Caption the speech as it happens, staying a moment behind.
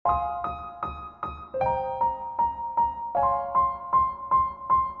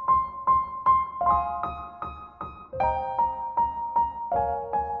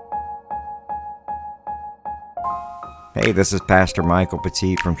Hey, this is Pastor Michael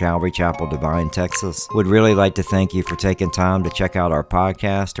Petit from Calvary Chapel, Devine, Texas. Would really like to thank you for taking time to check out our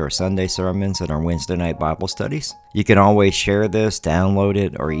podcast, our Sunday sermons, and our Wednesday night Bible studies. You can always share this, download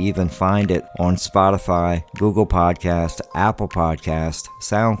it, or even find it on Spotify, Google Podcast, Apple Podcast,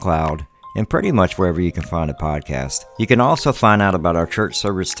 SoundCloud, and pretty much wherever you can find a podcast. You can also find out about our church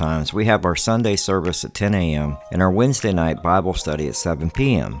service times. We have our Sunday service at 10 a.m. and our Wednesday night Bible study at 7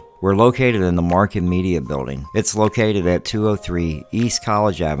 p.m. We're located in the Market Media Building. It's located at 203 East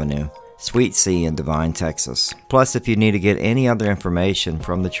College Avenue, Suite C in Devine, Texas. Plus, if you need to get any other information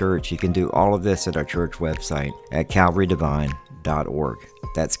from the church, you can do all of this at our church website at calvarydevine.org.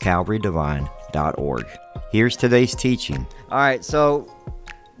 That's calvarydevine.org. Here's today's teaching. All right, so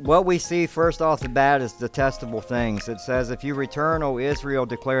what we see first off the bat is detestable things. It says, if you return, O Israel,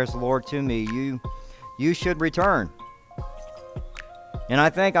 declares the Lord to me, you should return. And I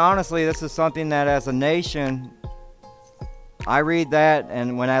think, honestly, this is something that as a nation, I read that,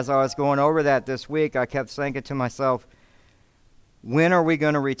 and as I was going over that this week, I kept thinking to myself, when are we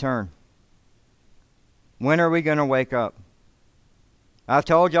going to return? When are we going to wake up? I've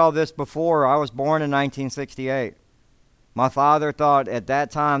told y'all this before. I was born in 1968. My father thought at that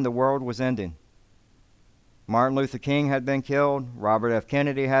time the world was ending. Martin Luther King had been killed. Robert F.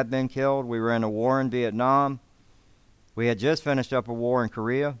 Kennedy had been killed. We were in a war in Vietnam. We had just finished up a war in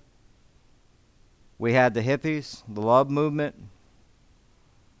Korea. We had the hippies, the love movement.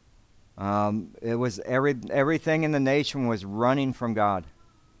 It was everything in the nation was running from God.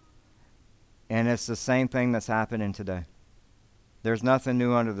 And it's the same thing that's happening today. There's nothing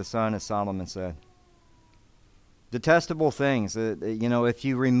new under the sun, as Solomon said. Detestable things. If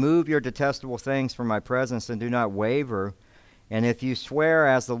you remove your detestable things from my presence and do not waver, and if you swear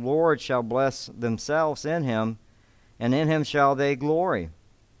as the Lord shall bless themselves in him, and in him shall they glory.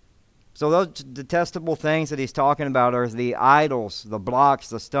 So those detestable things that he's talking about are the idols, the blocks,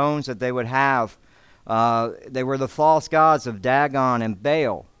 the stones that they would have. They were the false gods of Dagon and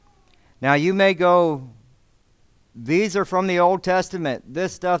Baal. Now you may go, these are from the Old Testament.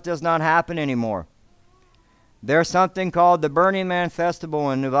 This stuff does not happen anymore. There's something called the Burning Man Festival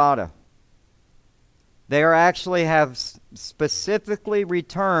in Nevada. They actually have specifically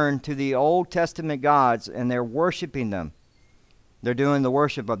returned to the Old Testament gods, and they're worshiping them. They're doing the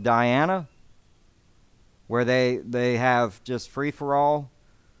worship of Diana, where they have just free-for-all.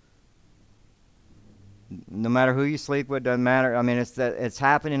 No matter who you sleep with, doesn't matter. I mean, it's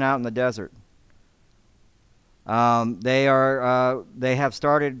happening out in the desert. They have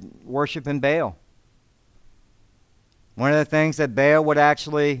started worshiping Baal. One of the things that Baal would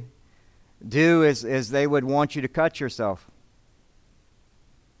actually do is they would want you to cut yourself.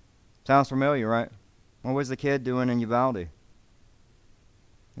 Sounds familiar, right? What was the kid doing in Uvalde?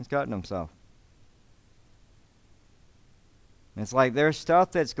 He's cutting himself. It's like there's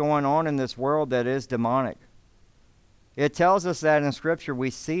stuff that's going on in this world that is demonic. It tells us that in Scripture. We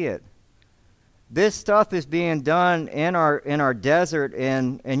see it. This stuff is being done in our desert,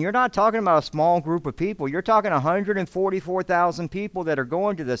 and you're not talking about a small group of people. You're talking 144,000 people that are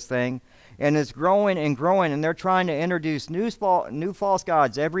going to this thing, and it's growing and growing, and they're trying to introduce new false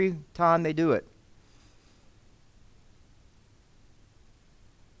gods every time they do it.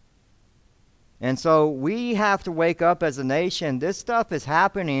 And so we have to wake up as a nation. This stuff is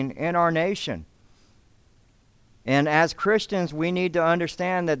happening in our nation. And as Christians, we need to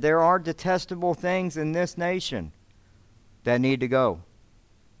understand that there are detestable things in this nation that need to go.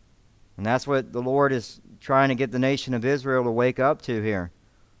 And that's what the Lord is trying to get the nation of Israel to wake up to here.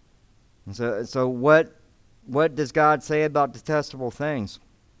 And so what does God say about detestable things?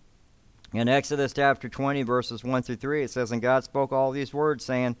 In Exodus chapter 20, verses 1 through 3, it says, And God spoke all these words,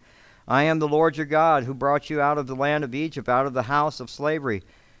 saying, I am the Lord your God, who brought you out of the land of Egypt, out of the house of slavery.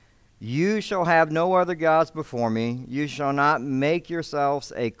 You shall have no other gods before me. You shall not make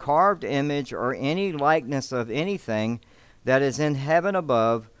yourselves a carved image or any likeness of anything that is in heaven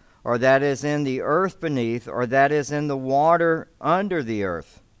above, or that is in the earth beneath, or that is in the water under the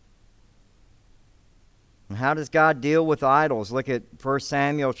earth. And how does God deal with idols? Look at 1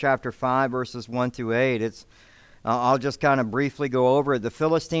 Samuel chapter 5, verses 1 through 8. I'll just kind of briefly go over it. The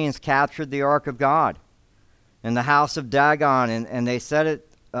Philistines captured the ark of God in the house of Dagon, and they set it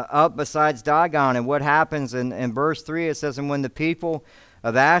up besides Dagon. And what happens in verse 3, it says, And when the people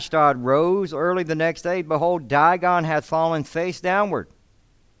of Ashdod rose early the next day, behold, Dagon had fallen face downward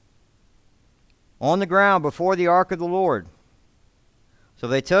on the ground before the ark of the Lord. So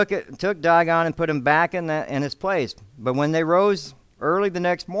they took Dagon and put him back in his place. But when they rose early the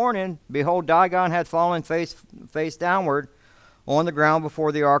next morning, behold, Dagon had fallen face downward on the ground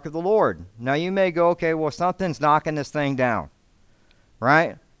before the ark of the Lord. Now you may go, okay, well, something's knocking this thing down,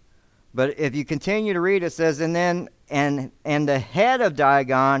 right? But if you continue to read, it says, and then, and the head of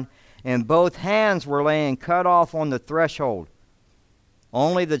Dagon and both hands were laying cut off on the threshold.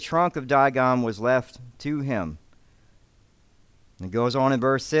 Only the trunk of Dagon was left to him. It goes on in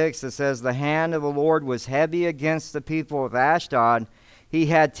verse 6, it says, the hand of the Lord was heavy against the people of Ashdod. He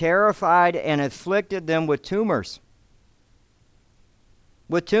had terrified and afflicted them with tumors.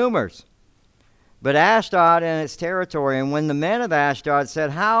 With tumors. But Ashdod and its territory, and when the men of Ashdod said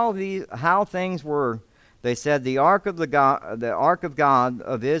how things were, they said, the ark of God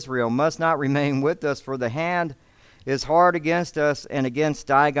of Israel must not remain with us, for the hand is hard against us and against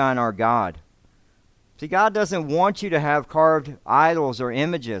Dagon our God. See, God doesn't want you to have carved idols or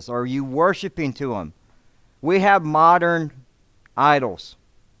images or you worshiping to them. We have modern idols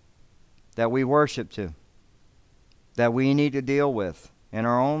that we worship to, that we need to deal with in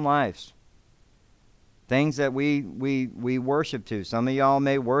our own lives. Things that we worship to. Some of y'all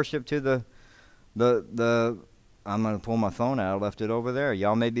may worship to the I'm going to pull my phone out. I left it over there.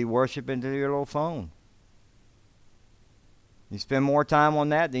 Y'all may be worshiping to your little phone. You spend more time on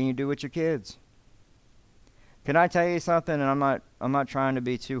that than you do with your kids. Can I tell you something? And I'm not trying to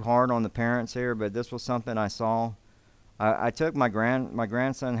be too hard on the parents here, but this was something I saw. I took my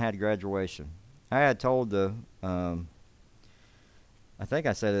grandson had graduation. I had told I think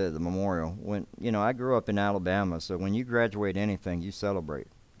I said it at the memorial. When I grew up in Alabama, so when you graduate anything, you celebrate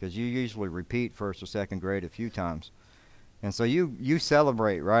because you usually repeat first or second grade a few times, and so you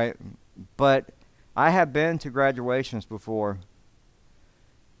celebrate, right? But I have been to graduations before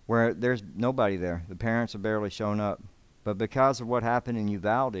where there's nobody there. The parents have barely shown up, but because of what happened in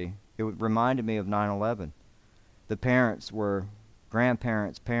Uvalde, it reminded me of 9/11. The parents were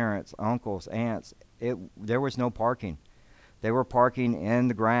grandparents, parents, uncles, aunts. There was no parking. They were parking in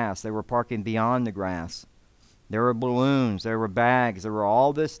the grass. They were parking beyond the grass. There were balloons. There were bags. There were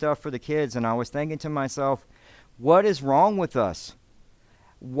all this stuff for the kids. And I was thinking to myself, what is wrong with us?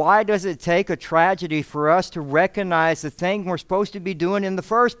 Why does it take a tragedy for us to recognize the thing we're supposed to be doing in the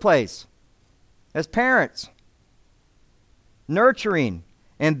first place as parents? Nurturing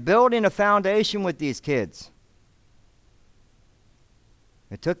and building a foundation with these kids.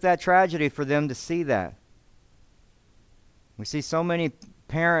 It took that tragedy for them to see that. We see so many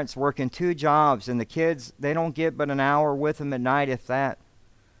parents working 2 jobs, and the kids, they don't get but an hour with them at night, if that.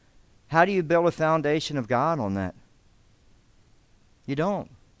 How do you build a foundation of God on that? You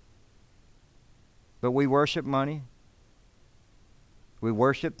don't. But we worship money. We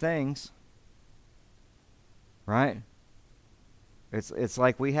worship things. Right? It's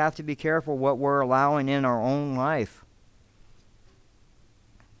like we have to be careful what we're allowing in our own life.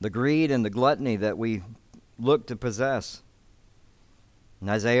 The greed and the gluttony that we look to possess. In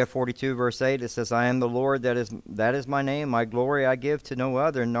Isaiah 42, verse 8, it says, I am the Lord, that is my name. My glory I give to no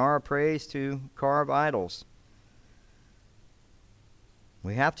other, nor praise to carve idols.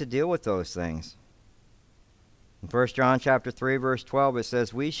 We have to deal with those things. In 1 John chapter 3, verse 12, it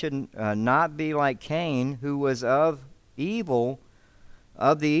says, we should not be like Cain, who was of the evil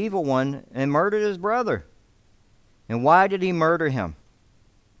one, and murdered his brother. And why did he murder him?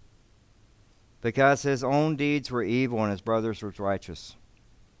 Because his own deeds were evil and his brother's was righteous.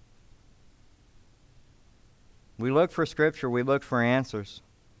 We look for scripture. We look for answers.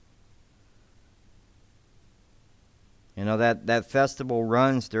 You know, that festival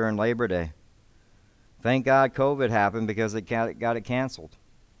runs during Labor Day. Thank God COVID happened because it got it canceled.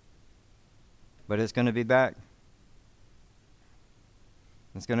 But it's going to be back.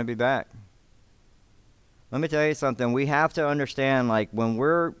 It's going to be back. Let me tell you something. We have to understand, like, when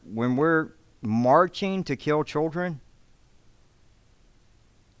we're marching to kill children,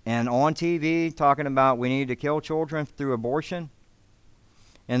 and on TV talking about we need to kill children through abortion,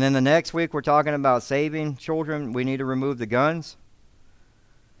 and then the next week we're talking about saving children, we need to remove the guns,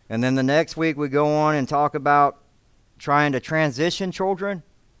 and then the next week we go on and talk about trying to transition children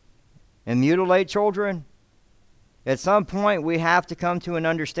and mutilate children. At some point we have to come to an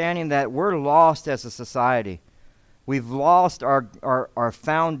understanding that we're lost as a society. We've lost our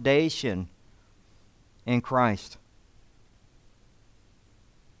foundation in Christ.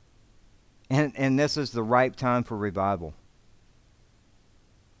 And this is the ripe time for revival.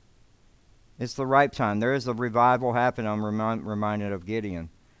 It's the ripe time. There is a revival happening. I'm reminded of Gideon,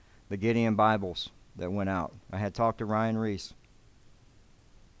 the Gideon Bibles that went out. I had talked to Ryan Reese.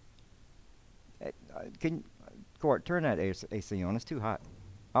 Court, turn that AC on. It's too hot.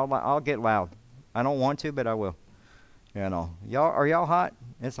 I'll get loud. I don't want to, but I will. Y'all, are y'all hot?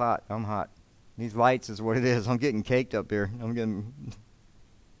 It's hot. I'm hot. These lights is what it is. I'm getting caked up here.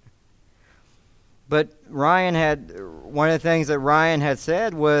 But one of the things that Ryan had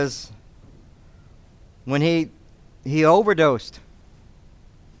said was when he overdosed.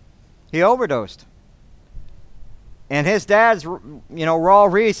 He overdosed. And his dad's, Raul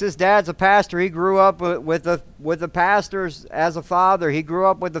Reese, his dad's a pastor. He grew up with the pastors as a father. He grew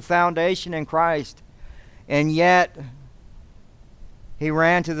up with the foundation in Christ. And yet, he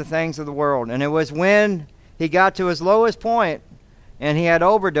ran to the things of the world. And it was when he got to his lowest point and he had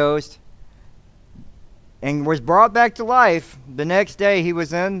overdosed and was brought back to life. The next day, he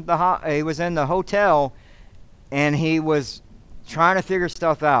was in the hotel and he was trying to figure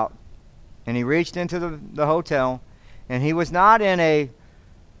stuff out. And he reached into the hotel. And he was not in a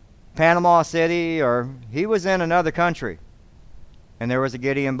Panama City, or he was in another country. And there was a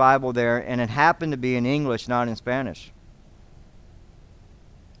Gideon Bible there, and it happened to be in English, not in Spanish.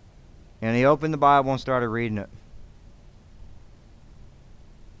 And he opened the Bible and started reading it.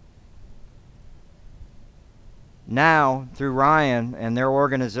 Now, through Ryan and their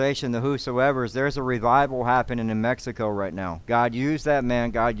organization, the Whosoevers, there's a revival happening in Mexico right now. God used that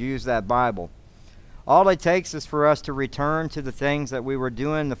man. God used that Bible. All it takes is for us to return to the things that we were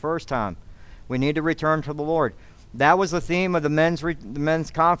doing the first time. We need to return to the Lord. That was the theme of the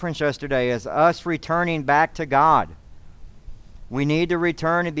men's conference yesterday, is us returning back to God. We need to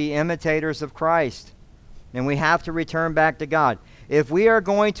return and be imitators of Christ. And we have to return back to God. If we are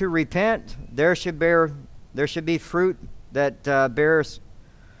going to repent, there should be fruit that bears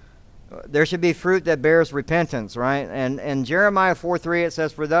repentance, right? And Jeremiah 4:3 it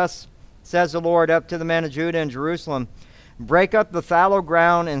says, "For thus says the Lord up to the men of Judah and Jerusalem, break up the fallow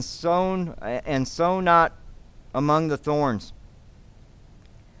ground and sow not among the thorns."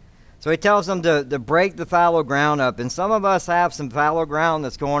 So he tells them to break the fallow ground up. And some of us have some fallow ground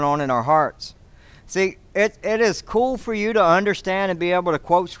that's going on in our hearts. See, it is cool for you to understand and be able to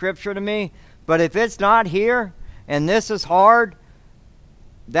quote scripture to me, but if it's not here and this is hard,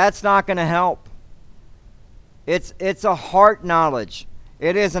 that's not going to help. It's a heart knowledge.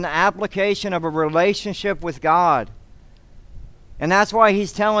 It is an application of a relationship with God. And that's why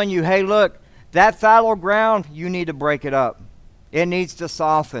he's telling you, hey, look, that fallow ground, you need to break it up. It needs to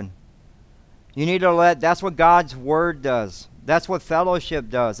soften. You need to that's what God's word does. That's what fellowship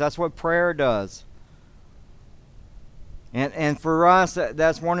does. That's what prayer does. And for us,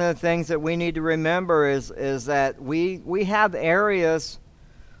 that's one of the things that we need to remember is that we have areas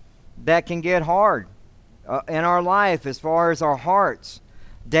that can get hard in our life as far as our hearts.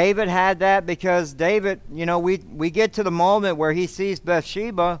 David had that because David, we get to the moment where he sees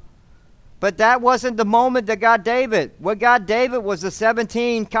Bathsheba, but that wasn't the moment that got David. What got David was the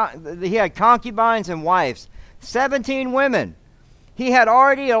 17, he had concubines and wives, 17 women. He had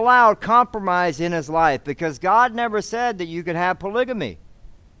already allowed compromise in his life because God never said that you could have polygamy.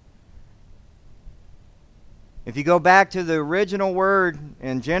 If you go back to the original word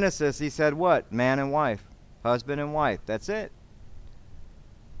in Genesis, he said what? Man and wife, husband and wife, that's it.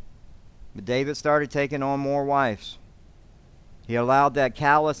 But David started taking on more wives. He allowed that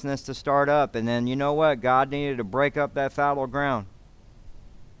callousness to start up. And then, you know what? God needed to break up that fallow ground.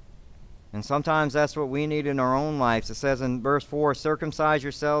 And sometimes that's what we need in our own lives. It says in verse 4, "Circumcise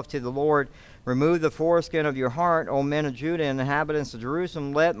yourselves to the Lord. Remove the foreskin of your heart, O men of Judah and inhabitants of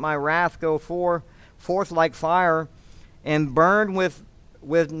Jerusalem. Let my wrath go forth like fire, and burn with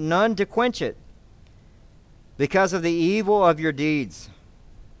none to quench it, because of the evil of your deeds."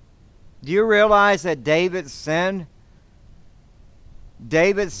 Do you realize that David's sin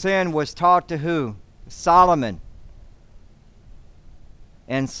was taught to who? Solomon.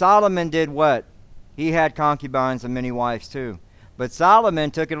 And Solomon did what? He had concubines and many wives too. But Solomon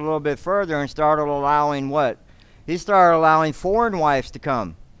took it a little bit further and started allowing what? He started allowing foreign wives to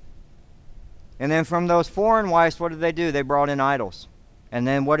come. And then from those foreign wives, what did they do? They brought in idols. And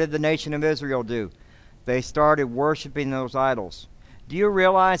then what did the nation of Israel do? They started worshiping those idols. Do you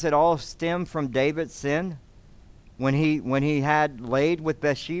realize it all stemmed from David's sin? When he had laid with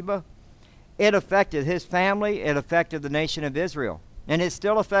Bathsheba? It affected his family. It affected the nation of Israel. And it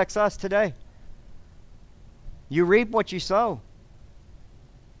still affects us today. You reap what you sow.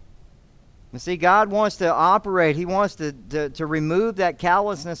 You see, God wants to operate. He wants to remove that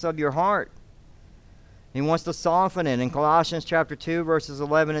callousness of your heart. He wants to soften it. In Colossians chapter 2, verses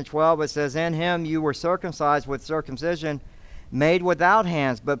 11 and 12, it says, "In him you were circumcised with circumcision made without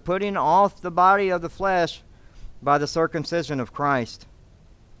hands, but putting off the body of the flesh by the circumcision of Christ."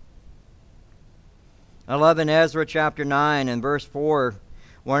 I love in Ezra chapter 9 and verse 4,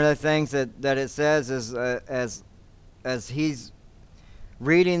 one of the things that it says is as he's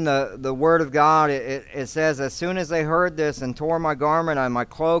reading the Word of God, it says, as soon as they heard this and tore my garment and my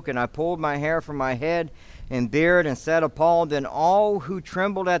cloak, and I pulled my hair from my head and beard and said appalled, then all who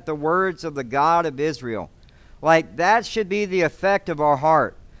trembled at the words of the God of Israel. Like, that should be the effect of our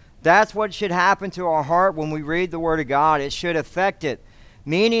heart. That's what should happen to our heart when we read the Word of God. It should affect it,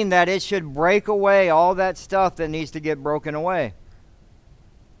 meaning that it should break away all that stuff that needs to get broken away.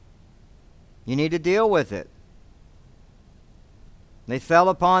 You need to deal with it. They fell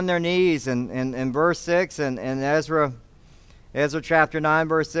upon their knees, and in verse 6 and Ezra chapter 9,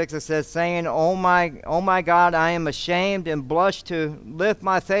 verse 6, it says, saying, oh my God, I am ashamed and blush to lift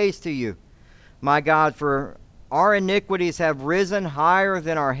my face to you, my God, for our iniquities have risen higher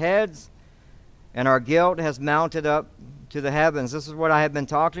than our heads, and our guilt has mounted up to the heavens. This is what I have been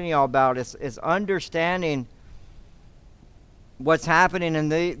talking to you all about, is understanding what's happening in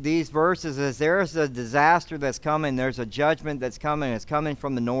these verses. Is there's a disaster that's coming. There's a judgment that's coming. It's coming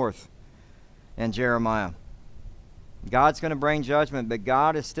from the north in Jeremiah. God's going to bring judgment, but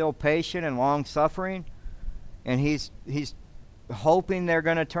God is still patient and long-suffering, and He's hoping they're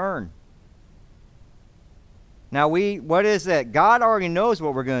going to turn. Now, what is that? God already knows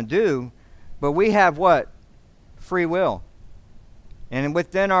what we're going to do, but we have what? Free will. And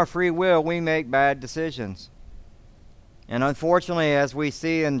within our free will, we make bad decisions. And unfortunately, as we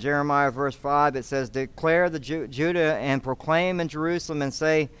see in Jeremiah verse 5, it says, declare the Judah and proclaim in Jerusalem and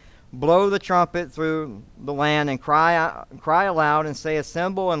say, blow the trumpet through the land and cry aloud and say,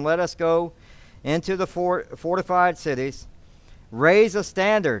 assemble and let us go into the fortified cities. Raise a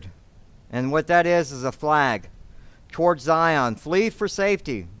standard. And what that is a flag towards Zion. Flee for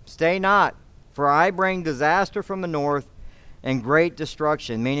safety. Stay not, for I bring disaster from the north and great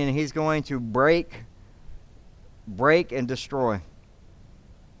destruction, meaning He's going to break and destroy.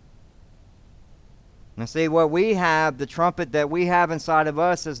 And see, what we have, the trumpet that we have inside of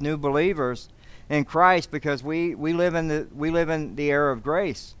us as new believers in Christ, because we live in the era of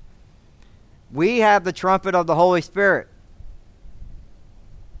grace. We have the trumpet of the Holy Spirit.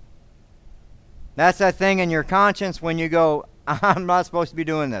 That's that thing in your conscience when you go, I'm not supposed to be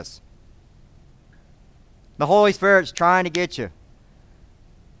doing this. The Holy Spirit's trying to get you.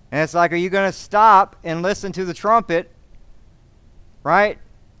 And it's like, are you going to stop and listen to the trumpet, right?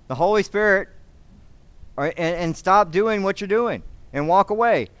 The Holy Spirit, and stop doing what you're doing and walk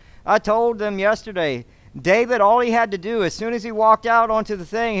away. I told them yesterday, David, all he had to do, as soon as he walked out onto the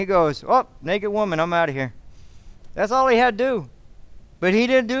thing, he goes, oh, naked woman, I'm out of here. That's all he had to do. But he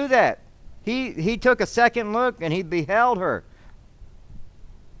didn't do that. He took a second look and he beheld her.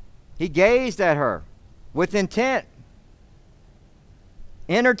 He gazed at her with intent.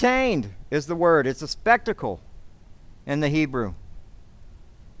 Entertained is the word. It's a spectacle in the Hebrew.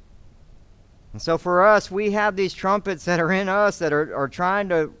 And so for us, we have these trumpets that are in us that are trying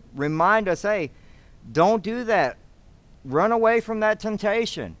to remind us, hey, don't do that. Run away from that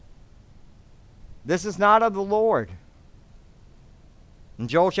temptation. This is not of the Lord. In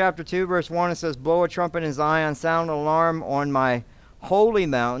Joel chapter 2, verse 1, it says, blow a trumpet in Zion, sound an alarm on my holy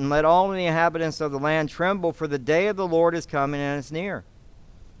mountain. Let all the inhabitants of the land tremble, for the day of the Lord is coming and it's near.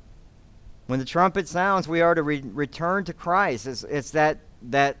 When the trumpet sounds, we are to return to Christ. It's that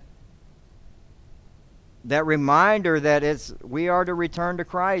reminder that we are to return to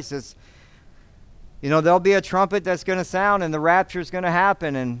Christ. It's, there'll be a trumpet that's going to sound and the rapture is going to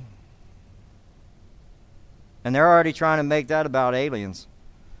happen, and they're already trying to make that about aliens.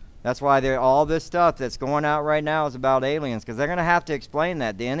 That's why all this stuff that's going out right now is about aliens, because they're going to have to explain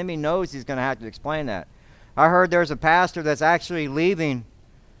that. The enemy knows he's going to have to explain that. I heard there's a pastor that's actually leaving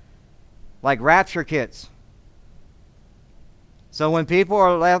like rapture kits. So when people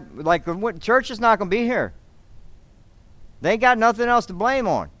are left, like, church is not going to be here. They ain't got nothing else to blame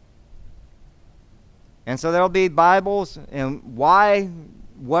on. And so there'll be Bibles and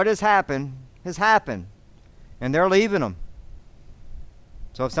what has happened. And they're leaving them.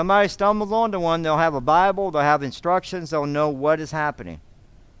 So if somebody stumbles onto one, they'll have a Bible, they'll have instructions, they'll know what is happening.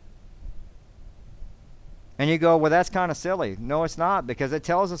 And you go, well, that's kind of silly. No, it's not, because it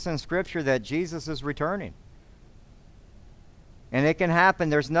tells us in Scripture that Jesus is returning. And it can happen.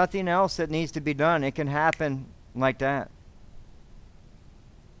 There's nothing else that needs to be done. It can happen like that.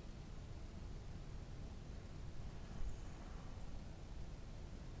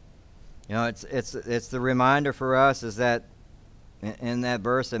 It's the reminder for us is that in that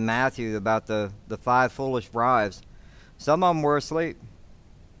verse in Matthew about the 5 foolish wives, some of them were asleep.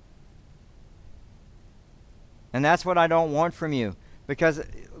 And that's what I don't want from you. Because,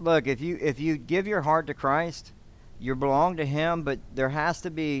 look, if you give your heart to Christ, you belong to Him, but there has to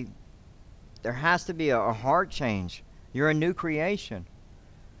be a heart change. You're a new creation.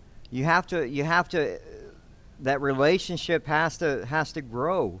 You have to, that relationship has to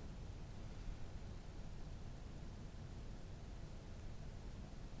grow.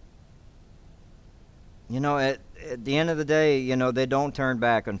 At the end of the day, they don't turn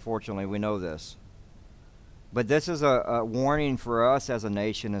back, unfortunately. We know this. But this is a warning for us as a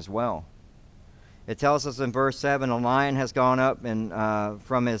nation as well. It tells us in verse 7, a lion has gone up, and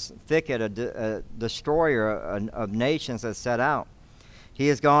from his thicket a destroyer of nations has set out. He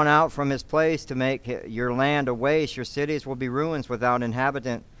has gone out from his place to make your land a waste. Your cities will be ruins without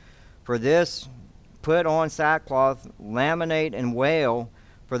inhabitant. For this, put on sackcloth, laminate and wail,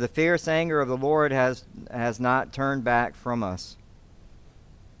 for the fierce anger of the Lord has not turned back from us.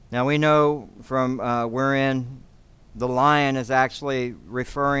 Now we know from wherein the lion is actually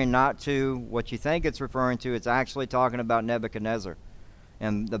referring not to what you think it's referring to. It's actually talking about Nebuchadnezzar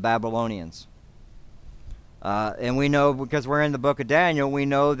and the Babylonians. And we know, because we're in the book of Daniel, we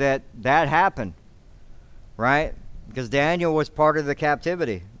know that happened, right? Because Daniel was part of the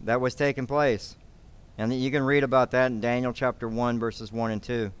captivity that was taking place. And you can read about that in Daniel chapter 1, verses 1 and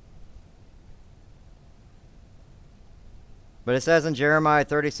 2. But it says in Jeremiah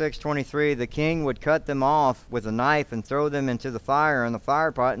 36:23, the king would cut them off with a knife and throw them into the fire in the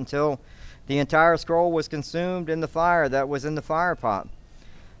fire pot until the entire scroll was consumed in the fire that was in the fire pot.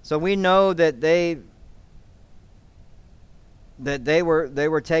 So we know that they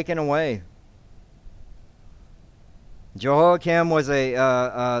were taken away. Jehoiakim was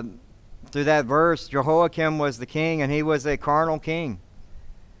through that verse, Jehoiakim was the king, and he was a carnal king.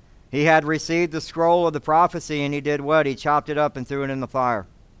 He had received the scroll of the prophecy, and he did what? He chopped it up and threw it in the fire.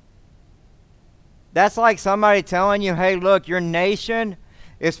 That's like somebody telling you, hey, look, your nation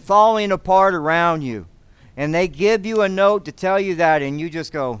is falling apart around you. And they give you a note to tell you that, and you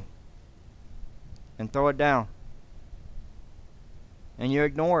just go and throw it down. And you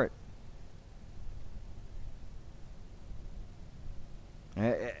ignore it.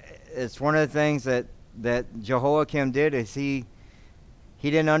 It's one of the things that Jehoiakim did, is he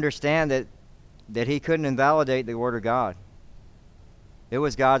didn't understand that he couldn't invalidate the word of God. It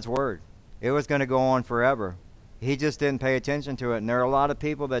was God's word. It was going to go on forever. He just didn't pay attention to it. And there are a lot of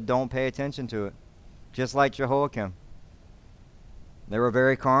people that don't pay attention to it, just like Jehoiakim. They were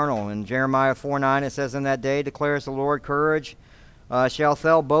very carnal. In Jeremiah 4:9 it says, in that day declares the Lord, courage shall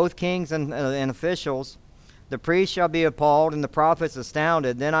fell both kings and officials. The priests shall be appalled, and the prophets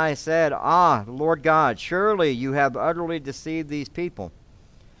astounded. Then I said, Lord God, surely you have utterly deceived these people.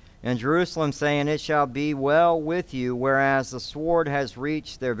 And Jerusalem saying, it shall be well with you, whereas the sword has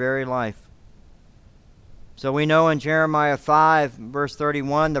reached their very life. So we know in Jeremiah 5, verse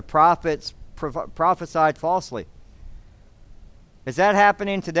 31, the prophets prophesied falsely. Is that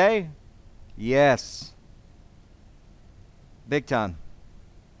happening today? Yes. Big time.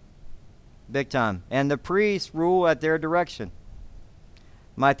 Big time. And the priests rule at their direction.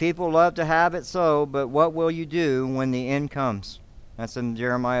 My people love to have it so, but what will you do when the end comes? That's in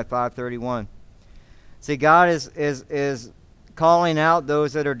Jeremiah 5:31. See, God is calling out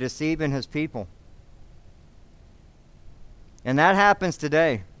those that are deceiving his people. And that happens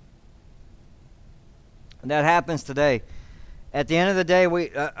today. That happens today. At the end of the day,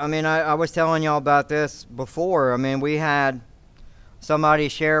 I was telling y'all about this before. We had somebody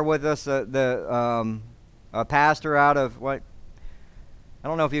share with us a pastor out of what, I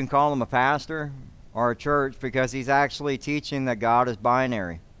don't know if you can call him a pastor or a church, because he's actually teaching that God is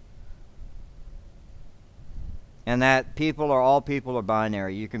binary. And that all people are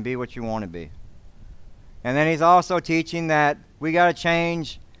binary. You can be what you want to be. And then he's also teaching that we got to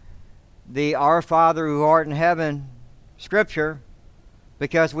change the Our Father who art in heaven scripture,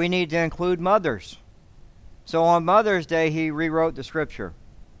 because we need to include mothers. So on Mother's Day, he rewrote the scripture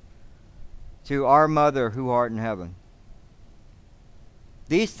to Our Mother who art in heaven.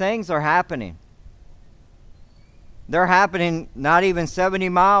 These things are happening. They're happening not even 70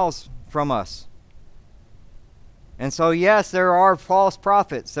 miles from us. And so, yes, there are false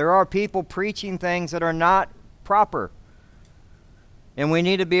prophets. There are people preaching things that are not proper. And we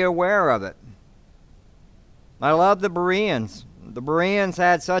need to be aware of it. I love the Bereans. The Bereans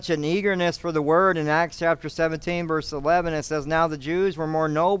had such an eagerness for the word. In Acts chapter 17, verse 11, it says, now the Jews were more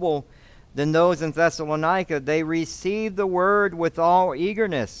noble than those in Thessalonica. They received the word with all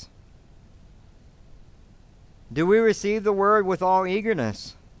eagerness. Do we receive the word with all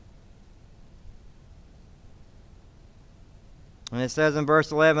eagerness? And it says in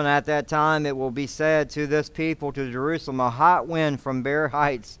verse 11, at that time it will be said to this people, to Jerusalem, a hot wind from bare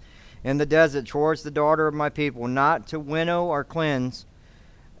heights in the desert towards the daughter of my people, not to winnow or cleanse,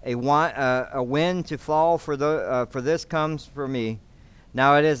 a wind to fall, for this comes for me,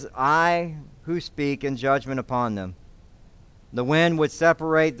 Now it is I who speak in judgment upon them. The wind would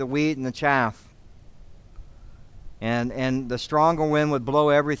separate the wheat and the chaff. And the stronger wind would blow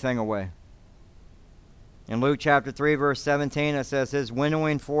everything away. In Luke chapter 3, verse 17, it says, his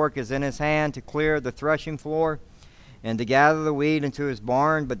winnowing fork is in his hand to clear the threshing floor and to gather the wheat into his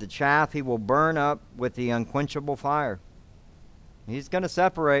barn, but the chaff he will burn up with the unquenchable fire. He's going to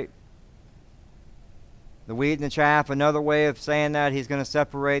separate the wheat and the chaff. Another way of saying that, he's going to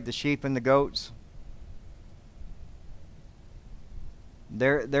separate the sheep and the goats.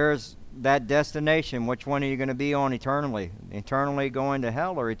 There's that destination. Which one are you going to be on eternally? Eternally going to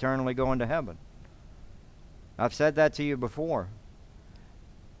hell or eternally going to heaven? I've said that to you before.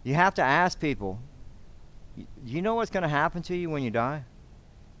 You have to ask people, do you know what's going to happen to you when you die?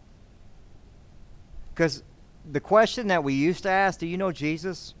 Because the question that we used to ask, do you know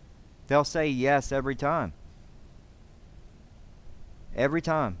Jesus? They'll say yes every time. Every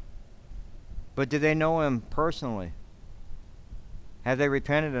time. But do they know him personally? Have they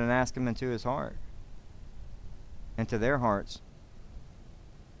repented and asked him into his heart? Into their hearts?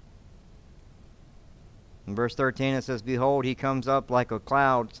 In verse 13 it says, behold, he comes up like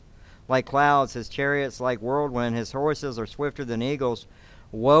clouds, his chariots like whirlwind, his horses are swifter than eagles.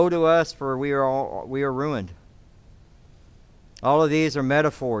 Woe to us, for we are ruined. All of these are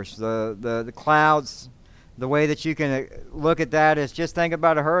metaphors. The clouds, the way that you can look at that is just think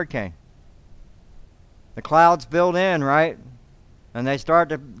about a hurricane. The clouds build in, right? And they start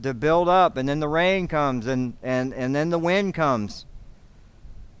to build up, and then the rain comes, and then the wind comes.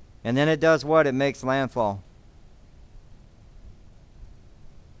 And then it does what? It makes landfall.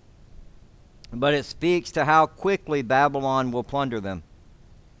 But it speaks to how quickly Babylon will plunder them.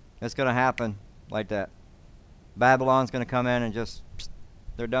 It's going to happen like that. Babylon's going to come in and just,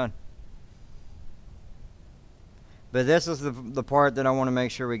 they're done. But this is the part that I want to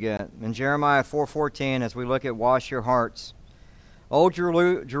make sure we get. In Jeremiah 4:14, as we look at wash your hearts. O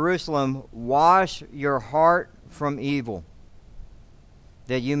Jerusalem, wash your heart from evil,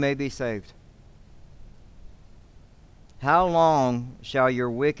 that you may be saved. How long shall your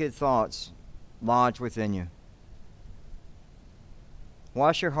wicked thoughts lodge within you?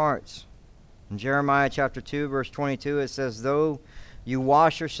 Wash your hearts. In Jeremiah chapter 2, verse 22, it says, though you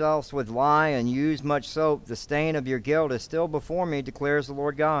wash yourselves with lye and use much soap, the stain of your guilt is still before me, declares the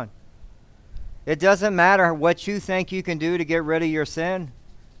Lord God. It doesn't matter what you think you can do to get rid of your sin.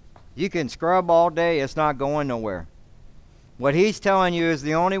 You can scrub all day. It's not going nowhere. What he's telling you is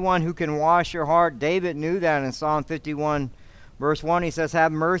the only one who can wash your heart. David knew that in Psalm 51, verse 1. He says,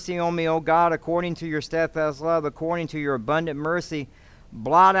 have mercy on me, O God, according to your steadfast love, according to your abundant mercy.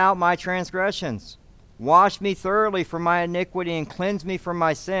 Blot out my transgressions. Wash me thoroughly from my iniquity and cleanse me from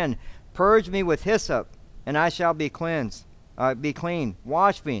my sin. Purge me with hyssop, and I shall be cleansed. Be clean.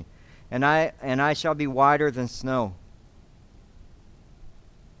 Wash me, and I shall be whiter than snow.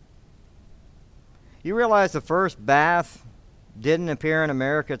 You realize the first bath didn't appear in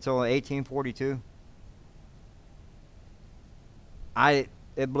America until 1842?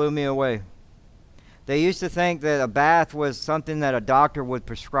 It blew me away. They used to think that a bath was something that a doctor would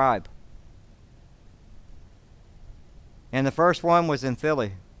prescribe. And the first one was in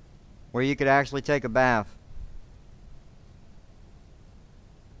Philly, where you could actually take a bath.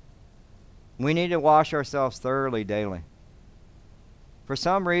 We need to wash ourselves thoroughly daily. For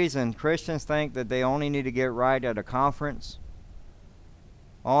some reason, Christians think that they only need to get right at a conference.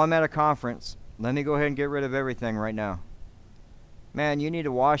 Oh, I'm at a conference. Let me go ahead and get rid of everything right now. Man, you need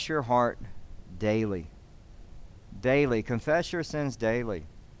to wash your heart daily. Daily. Confess your sins daily.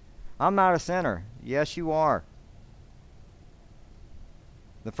 I'm not a sinner. Yes, you are.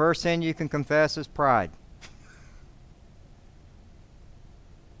 The first sin you can confess is pride.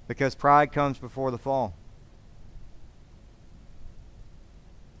 Because pride comes before the fall.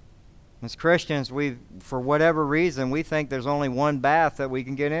 As Christians, for whatever reason, we think there's only one bath that we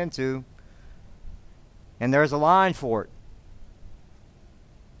can get into, and there's a line for it.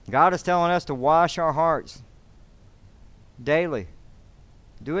 God is telling us to wash our hearts daily.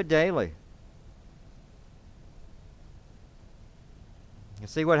 Do it daily. You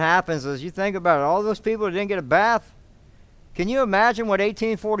see what happens is, you think about it, all those people that didn't get a bath, can you imagine what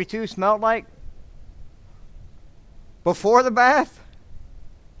 1842 smelled like before the bath?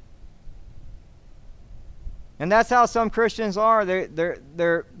 And that's how some Christians are.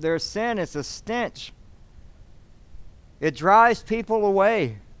 Their sin is a stench. It drives people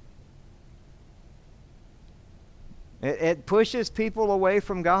away. It pushes people away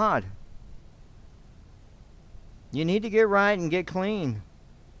from God. You need to get right and get clean.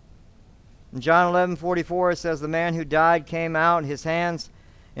 In John 11:44 it says, the man who died came out, his hands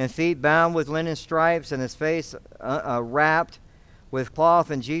and feet bound with linen stripes, and his face wrapped with cloth.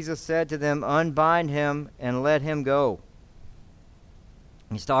 And Jesus said to them, unbind him and let him go.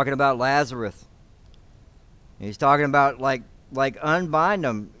 He's talking about Lazarus. He's talking about like unbind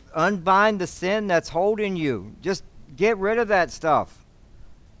him. Unbind the sin that's holding you. Just get rid of that stuff.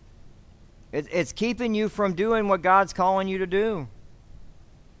 It's keeping you from doing what God's calling you to do.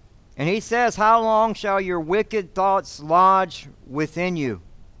 And he says, how long shall your wicked thoughts lodge within you?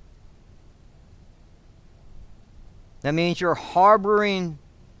 That means you're harboring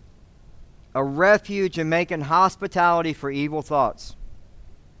a refuge and making hospitality for evil thoughts.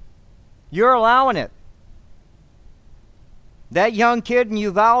 You're allowing it. That young kid in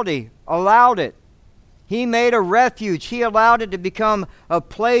Uvalde allowed it. He made a refuge. He allowed it to become a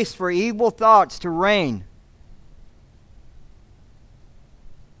place for evil thoughts to reign.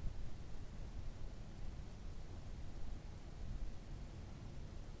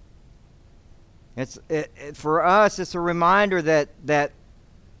 For us, it's a reminder that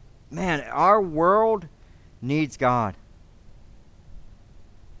man, our world needs God.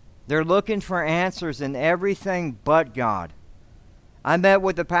 They're looking for answers in everything but God. I met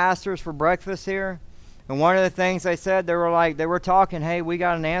with the pastors for breakfast here, and one of the things they said, they were talking, hey, we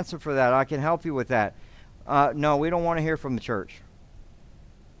got an answer for that. I can help you with that. No, we don't want to hear from the church.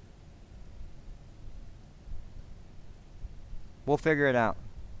 We'll figure it out.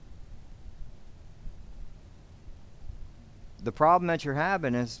 The problem that you're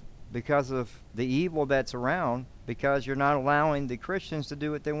having is because of the evil that's around, because you're not allowing the Christians to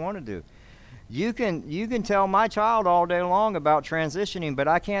do what they want to do. You can tell my child all day long about transitioning, but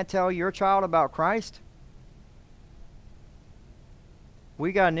I can't tell your child about Christ.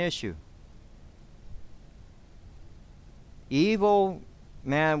 We got an issue. Evil,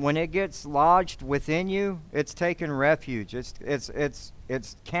 man, when it gets lodged within you, it's taken refuge.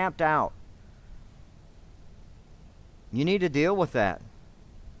 It's camped out. You need to deal with that.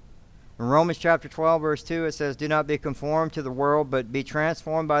 In Romans chapter 12, verse 2, it says, do not be conformed to the world, but be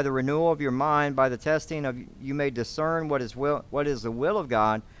transformed by the renewal of your mind. By the testing of you may discern what is the will of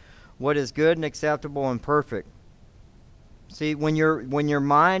God, what is good and acceptable and perfect. See, when your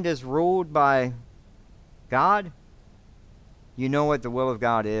mind is ruled by God, you know what the will of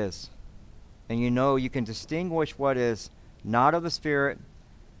God is. And you know you can distinguish what is not of the Spirit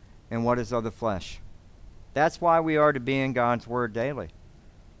and what is of the flesh. That's why we are to be in God's Word daily.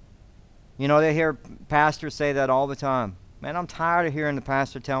 You know, they hear pastors say that all the time. Man, I'm tired of hearing the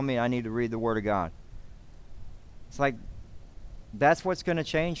pastor tell me I need to read the Word of God. It's like, that's what's going to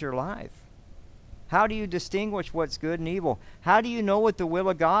change your life. How do you distinguish what's good and evil? How do you know what the will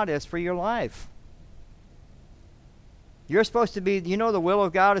of God is for your life? You're supposed to be, the will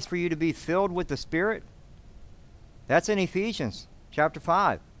of God is for you to be filled with the Spirit. That's in Ephesians chapter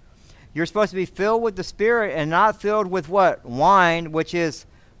 5. You're supposed to be filled with the Spirit and not filled with what? Wine, which is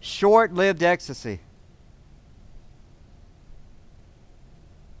short-lived ecstasy.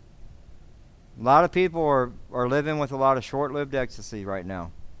 A lot of people are living with a lot of short-lived ecstasy right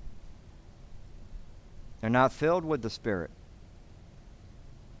now. They're not filled with the Spirit.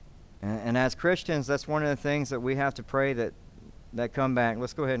 And as Christians, that's one of the things that we have to pray that come back.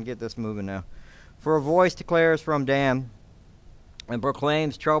 Let's go ahead and get this moving now. For a voice declares from Dan and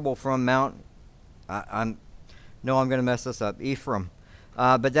proclaims trouble from Mount, I'm going to mess this up, Ephraim.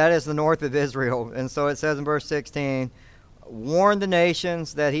 But that is the north of Israel. And so it says in verse 16, warn the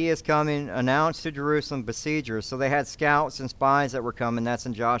nations that he is coming, announce to Jerusalem besiegers. So they had scouts and spies that were coming. That's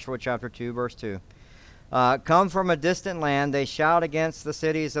in Joshua chapter 2, verse 2. Come from a distant land, they shout against the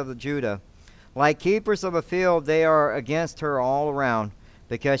cities of Judah. Like keepers of a field, they are against her all around,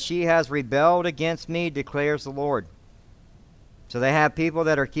 because she has rebelled against me, declares the Lord. So they have people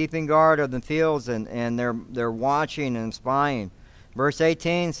that are keeping guard of the fields, and they're watching and spying. Verse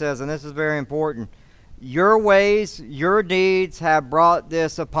 18 says, and this is very important, your ways, your deeds have brought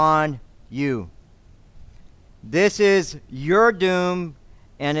this upon you. This is your doom,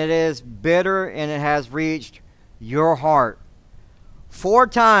 and it is bitter, and it has reached your heart. 4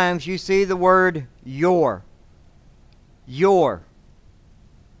 times you see the word your. Your.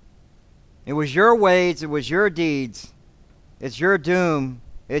 It was your ways, it was your deeds. It's your doom.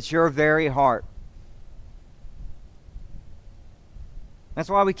 It's your very heart. That's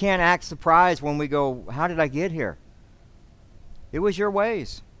why we can't act surprised when we go, how did I get here? It was your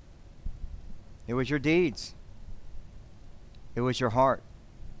ways. It was your deeds. It was your heart.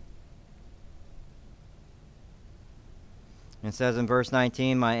 It says in verse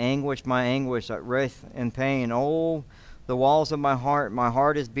 19, my anguish, wrath and pain. Oh, the walls of my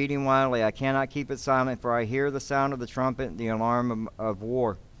heart is beating wildly. I cannot keep it silent, for I hear the sound of the trumpet, the alarm of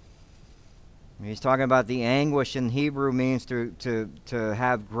war. He's talking about the anguish in Hebrew means to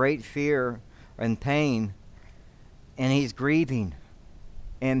have great fear and pain, and he's grieving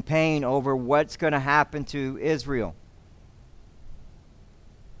in pain over what's going to happen to Israel.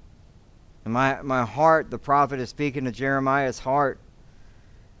 And my heart, the prophet is speaking to Jeremiah's heart,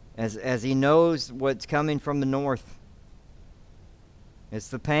 as he knows what's coming from the north. It's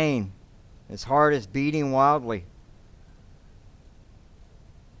the pain. His heart is beating wildly.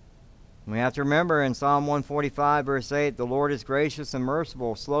 We have to remember in Psalm 145, verse 8, the Lord is gracious and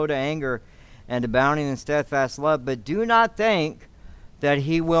merciful, slow to anger, and abounding in steadfast love, but do not think that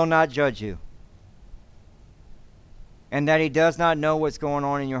he will not judge you, and that he does not know what's going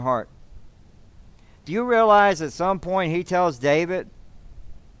on in your heart. Do you realize at some point he tells David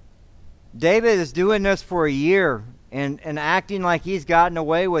is doing this for a year and acting like he's gotten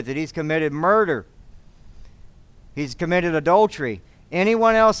away with it. He's committed murder. He's committed adultery.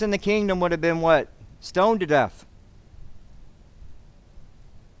 Anyone else in the kingdom would have been what? Stoned to death.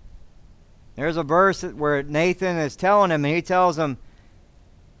 There's a verse where Nathan is telling him, and he tells him,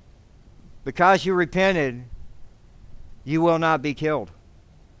 because you repented, you will not be killed.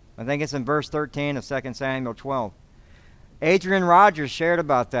 I think it's in verse 13 of 2 Samuel 12. Adrian Rogers shared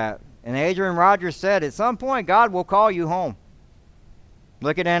about that. And Adrian Rogers said, at some point, God will call you home.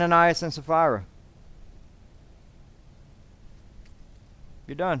 Look at Ananias and Sapphira.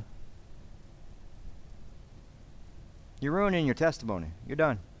 You're done. You're ruining your testimony. You're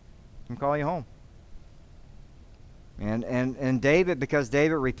done. I'm calling you home. And David, because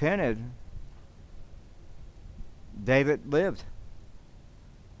David repented, David lived.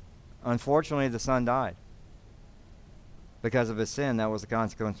 Unfortunately, the son died because of his sin. That was the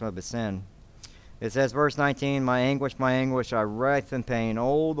consequence of his sin. It says, verse 19, my anguish, I writhe in pain.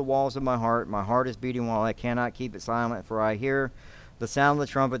 Oh, the walls of my heart is beating while I cannot keep it silent, for I hear the sound of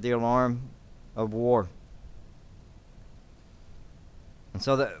the trumpet, the alarm of war. And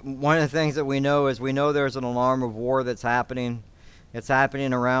so one of the things that we know is there's an alarm of war that's happening. It's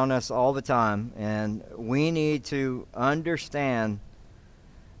happening around us all the time. And we need to understand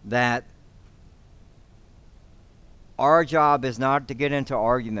that our job is not to get into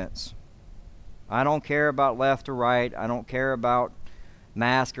arguments. I don't care about left or right. I don't care about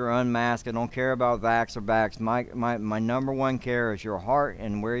mask or unmask. I don't care about vax or vax. My number one care is your heart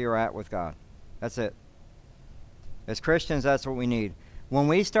and where you're at with God. That's it. As Christians, that's what we need. When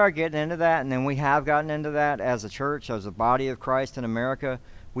we start getting into that, and then we have gotten into that as a church, as a body of Christ in America,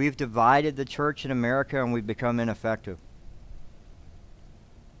 we've divided the church in America and we've become ineffective.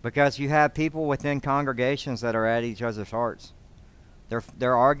 Because you have people within congregations that are at each other's hearts.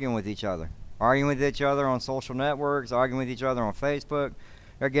 They're arguing with each other. Arguing with each other on social networks, arguing with each other on Facebook.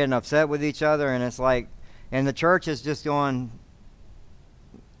 They're getting upset with each other, and it's like, and the church is just going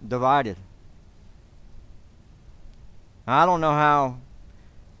divided. I don't know how,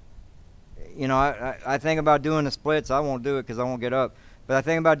 I think about doing the splits. I won't do it because I won't get up. But I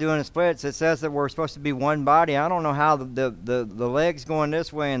think about doing the splits. It says that we're supposed to be one body. I don't know how the legs going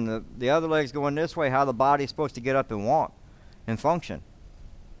this way and the other legs going this way, how the body's supposed to get up and walk and function.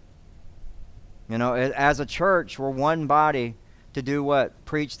 As a church, we're one body to do what?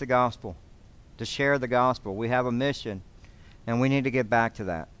 Preach the gospel, to share the gospel. We have a mission, and we need to get back to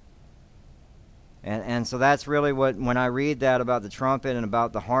that. And so that's really when I read that about the trumpet and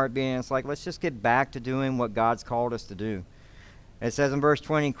about the heart beating, it's like, let's just get back to doing what God's called us to do. It says in verse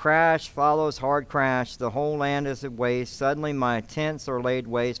 20, crash follows hard crash. The whole land is at waste. Suddenly my tents are laid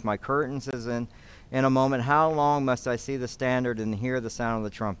waste. My curtains is in a moment. How long must I see the standard and hear the sound of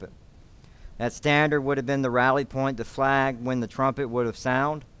the trumpet? That standard would have been the rally point, the flag, when the trumpet would have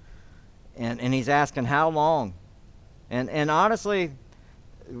sound. And he's asking, how long? And honestly,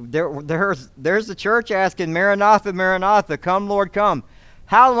 there's the church asking, Maranatha, Maranatha, come, Lord, come.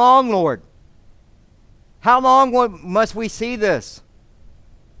 How long, Lord? How long must we see this?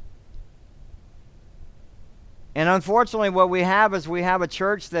 And unfortunately, what we have is we have a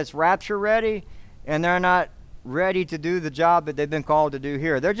church that's rapture ready, and they're not ready to do the job that they've been called to do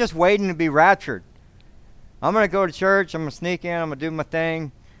here. They're just waiting to be raptured. I'm going to go to church. I'm going to sneak in. I'm going to do my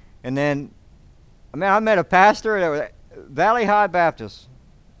thing. And then, I met a pastor at Valley High Baptist.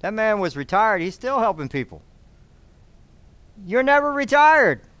 That man was retired. He's still helping people. You're never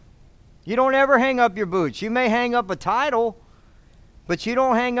retired. You don't ever hang up your boots. You may hang up a title, but you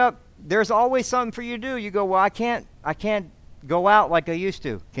don't hang up. There's always something for you to do. You go, well, I can't go out like I used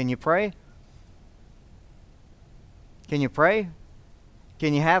to. Can you pray? Can you pray?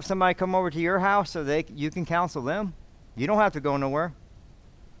 Can you have somebody come over to your house so you can counsel them? You don't have to go nowhere.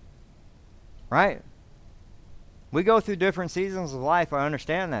 Right? We go through different seasons of life. I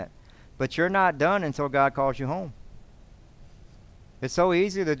understand that. But you're not done until God calls you home. It's so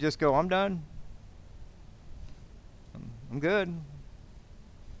easy to just go, I'm done. I'm good.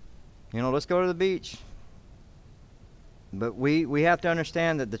 Let's go to the beach. But we have to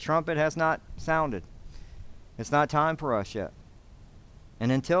understand that the trumpet has not sounded. It's not time for us yet.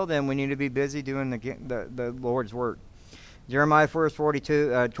 And until then, we need to be busy doing the Lord's work. Jeremiah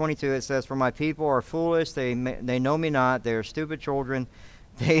 22, it says, "For my people are foolish, they know me not, they are stupid children,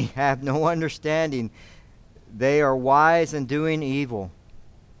 they have no understanding, they are wise in doing evil."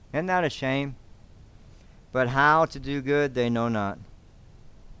 Isn't that a shame? But how to do good they know not.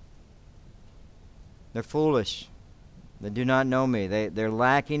 They're foolish. They do not know me. They're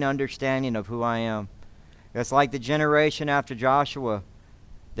lacking understanding of who I am. It's like the generation after Joshua.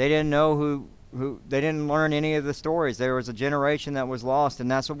 They didn't know who they didn't learn any of the stories. There was a generation that was lost,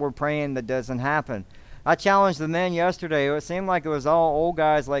 and that's what we're praying that doesn't happen. I challenged the men yesterday. It seemed like it was all old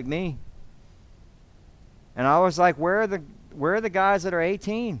guys like me. And I was like, where are the guys that are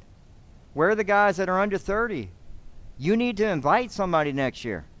 18? Where are the guys that are under 30? You need to invite somebody next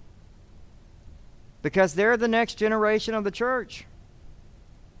year. Because they're the next generation of the church.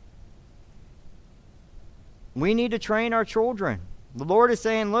 We need to train our children. The Lord is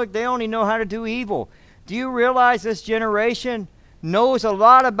saying, look, they only know how to do evil. Do you realize this generation knows a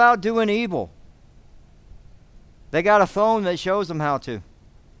lot about doing evil? They got a phone that shows them how to.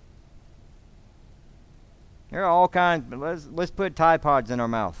 There are all kinds. Let's put Tide Pods in our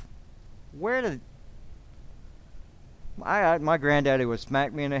mouth. My granddaddy would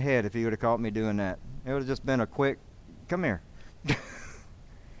smack me in the head if he would have caught me doing that. It would have just been a quick, come here.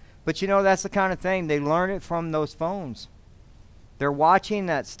 But that's the kind of thing. They learn it from those phones. They're watching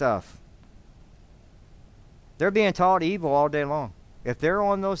that stuff. They're being taught evil all day long. If they're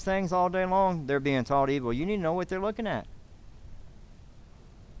on those things all day long, they're being taught evil. You need to know what they're looking at.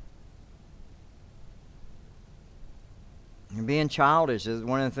 They're being childish is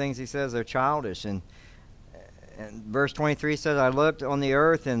one of the things he says. They're childish. And verse 23 says, "I looked on the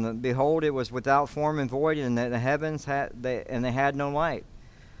earth, and behold, it was without form and void, and the heavens they had no light."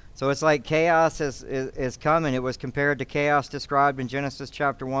 So it's like chaos is coming. It was compared to chaos described in Genesis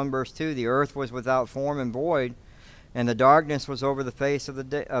chapter 1, verse 2. The earth was without form and void, and the darkness was over the face of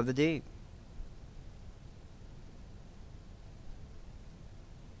the deep.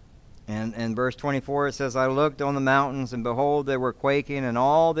 And in verse 24 it says, "I looked on the mountains, and behold, they were quaking, and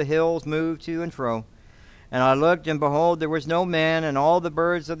all the hills moved to and fro. And I looked, and behold, there was no man, and all the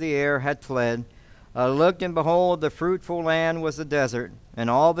birds of the air had fled. I looked, and behold, the fruitful land was a desert, and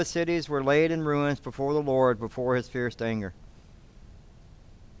all the cities were laid in ruins before the Lord, before his fierce anger."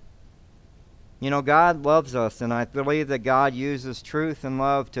 God loves us, and I believe that God uses truth and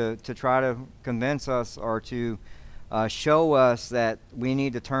love to try to convince us or to show us that we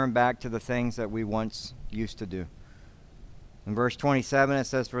need to turn back to the things that we once used to do. In verse 27 it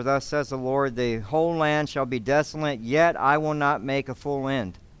says, "For thus says the Lord, the whole land shall be desolate, yet I will not make a full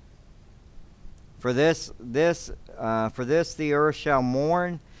end. For this the earth shall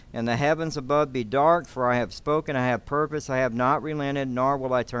mourn, and the heavens above be dark. For I have spoken, I have purposed, I have not relented, nor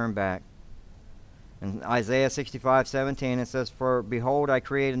will I turn back." In Isaiah 65:17 it says, "For behold, I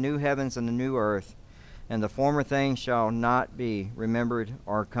create a new heavens and a new earth, and the former things shall not be remembered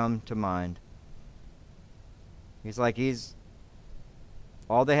or come to mind."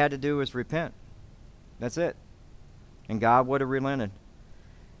 All they had to do was repent. That's it. And God would have relented.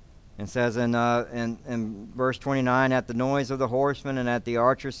 It says in verse 29, "At the noise of the horsemen and at the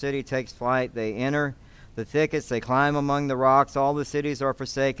archer's city takes flight, they enter the thickets, they climb among the rocks, all the cities are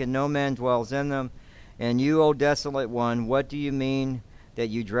forsaken, no man dwells in them. And you, O desolate one, what do you mean that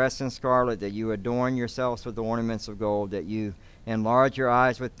you dress in scarlet, that you adorn yourselves with ornaments of gold, that you enlarge your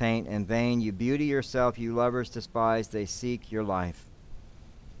eyes with paint? In vain you beauty yourself, you lovers despise, they seek your life."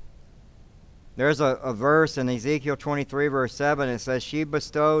 There's a verse in Ezekiel 23, verse 7. It says, "She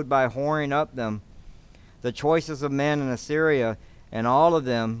bestowed by whoring up them the choicest of men in Assyria, and all of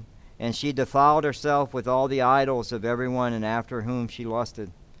them, and she defiled herself with all the idols of everyone, and after whom she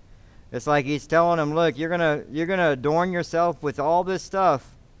lusted." It's like he's telling them, look, you're gonna adorn yourself with all this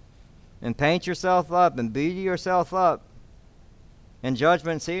stuff, and paint yourself up, and beauty yourself up, and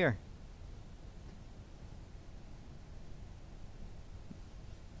judgment's here.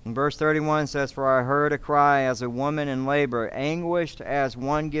 And verse 31 says, "For I heard a cry as a woman in labor, anguished as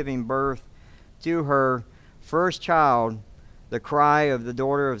one giving birth to her first child, the cry of the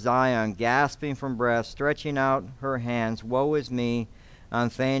daughter of Zion, gasping from breath, stretching out her hands. Woe is me,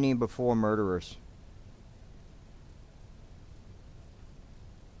 I'm fainting before murderers."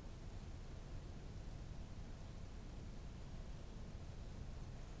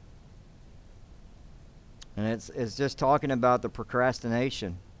 And it's just talking about the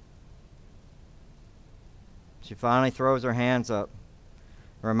procrastination. She finally throws her hands up.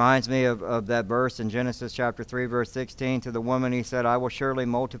 Reminds me of that verse in Genesis chapter 3, verse 16. To the woman he said, I will surely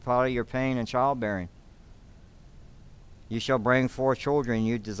multiply your pain in childbearing. You shall bring forth children.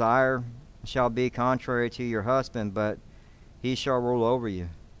 Your desire shall be contrary to your husband, but he shall rule over you.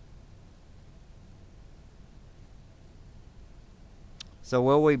 So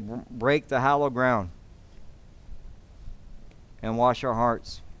will we break the hallowed ground and wash our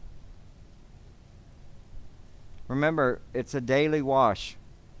hearts? Remember, it's a daily wash.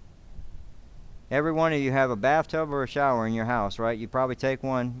 Every one of you have a bathtub or a shower in your house, right? You probably take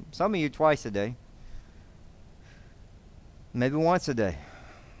one, some of you twice a day. Maybe once a day.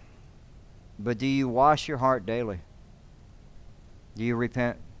 But do you wash your heart daily? Do you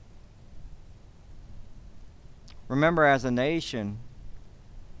repent? Remember, as a nation,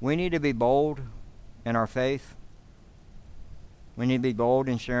 we need to be bold in our faith. We need to be bold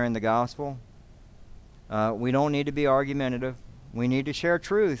in sharing the gospel. We don't need to be argumentative. We need to share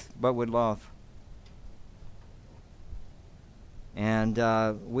truth, but with love. And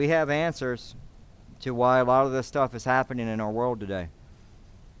we have answers to why a lot of this stuff is happening in our world today.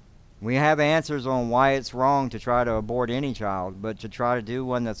 We have answers on why it's wrong to try to abort any child, but to try to do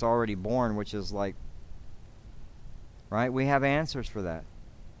one that's already born, which is like, right? We have answers for that.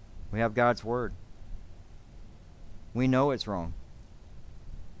 We have God's Word. We know it's wrong.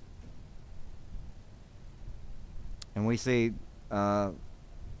 And we see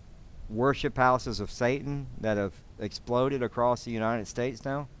worship houses of Satan that have exploded across the United States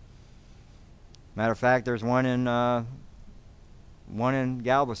now. Matter of fact, there's one in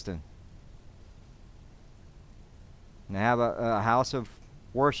Galveston. And they have a house of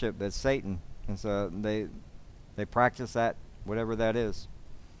worship that's Satan, and so they practice that, whatever that is.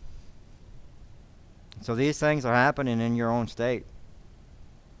 So these things are happening in your own state.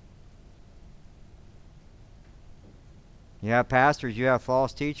 You have pastors, you have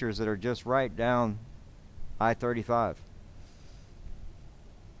false teachers that are just right down I-35.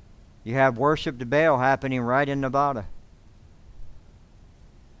 You have worship to Baal happening right in Nevada.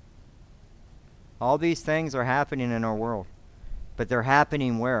 All these things are happening in our world. But they're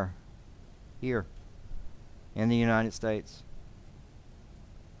happening where? Here. In the United States.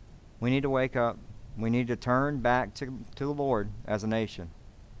 We need to wake up. We need to turn back to the Lord as a nation.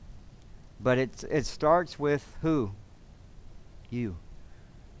 But it starts with who? You.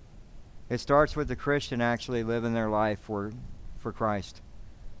 It starts with the Christian actually living their life for Christ.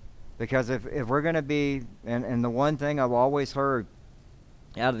 Because if we're going to be, and the one thing I've always heard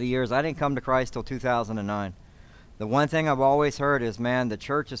out of the years, I didn't come to Christ till 2009. The one thing I've always heard is, man, the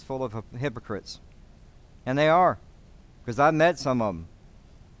church is full of hypocrites. And they are. Because I've met some of them.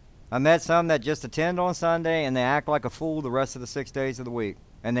 I met some that just attend on Sunday and they act like a fool the rest of the 6 days of the week.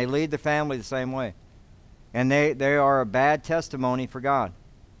 And they lead the family the same way. And they are a bad testimony for God.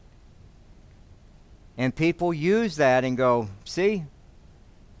 And people use that and go, see,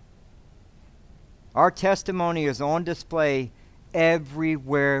 our testimony is on display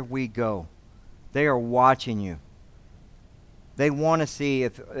everywhere we go. They are watching you. They want to see,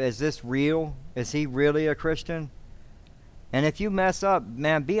 is this real? Is he really a Christian? And if you mess up,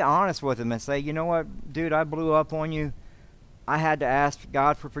 man, be honest with him and say, you know what, dude, I blew up on you. I had to ask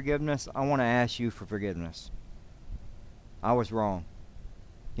God for forgiveness. I want to ask you for forgiveness. I was wrong.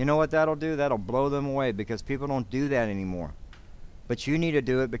 You know what that'll do? That'll blow them away because people don't do that anymore. But you need to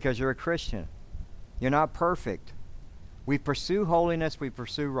do it because you're a Christian. You're not perfect. We pursue holiness. We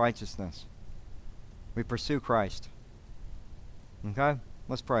pursue righteousness. We pursue Christ. Okay?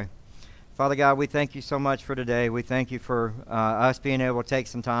 Let's pray. Father God, we thank you so much for today. We thank you for us being able to take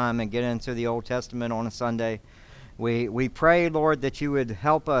some time and get into the Old Testament on a Sunday. We pray, Lord, that you would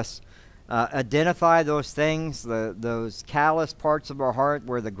help us identify those things, those callous parts of our heart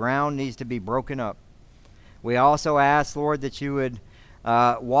where the ground needs to be broken up. We also ask, Lord, that you would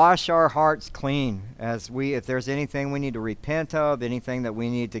wash our hearts clean if there's anything we need to repent of, anything that we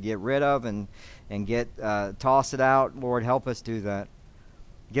need to get rid of and toss it out. Lord, help us do that.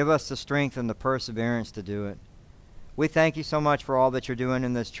 Give us the strength and the perseverance to do it. We thank you so much for all that you're doing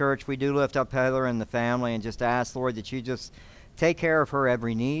in this church. We do lift up Heather and the family and just ask, Lord, that you just take care of her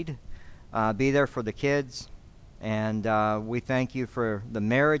every need. Be there for the kids. And we thank you for the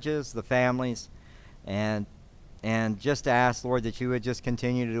marriages, the families, and just ask, Lord, that you would just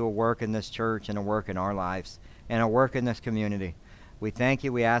continue to do a work in this church and a work in our lives and a work in this community. We thank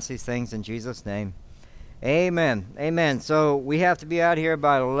you. We ask these things in Jesus' name. Amen. Amen. So we have to be out here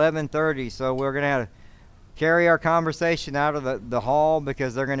by 11:30, so we're going to have to carry our conversation out of the hall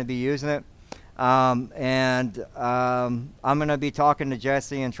because they're going to be using it. I'm going to be talking to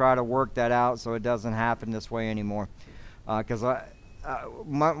Jesse and try to work that out so it doesn't happen this way anymore. Because where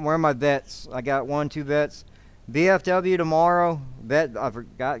are my vets? I got 2 vets. VFW tomorrow. I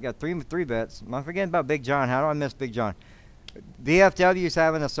got three vets. I'm forgetting about Big John. How do I miss Big John? VFW is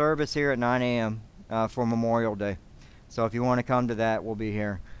having a service here at 9 a.m. For Memorial Day. So if you want to come to that, we'll be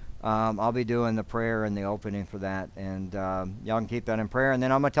here. I'll be doing the prayer and the opening for that, and y'all can keep that in prayer. And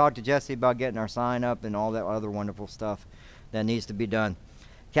then I'm going to talk to Jesse about getting our sign up and all that other wonderful stuff that needs to be done.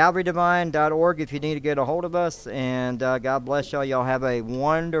 CalvaryDivine.org if you need to get a hold of us, and God bless y'all. Y'all have a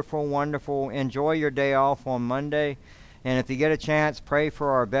wonderful, enjoy your day off on Monday. And if you get a chance, pray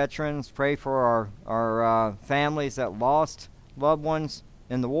for our veterans, pray for our families that lost loved ones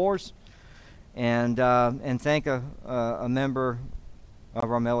in the wars, and thank a member of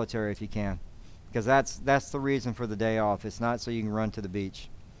our military if you can, because that's the reason for the day off. It's not so you can run to the beach,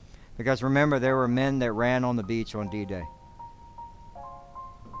 because remember, there were men that ran on the beach on D-Day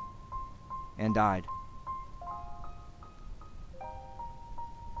and died.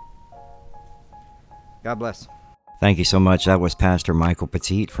 God bless. Thank you so much. That was Pastor Michael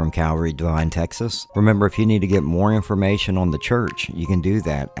Petit from Calvary Divine, Texas. Remember, if you need to get more information on the church, you can do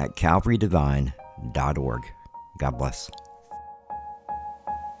that at calvarydivine.org. God bless.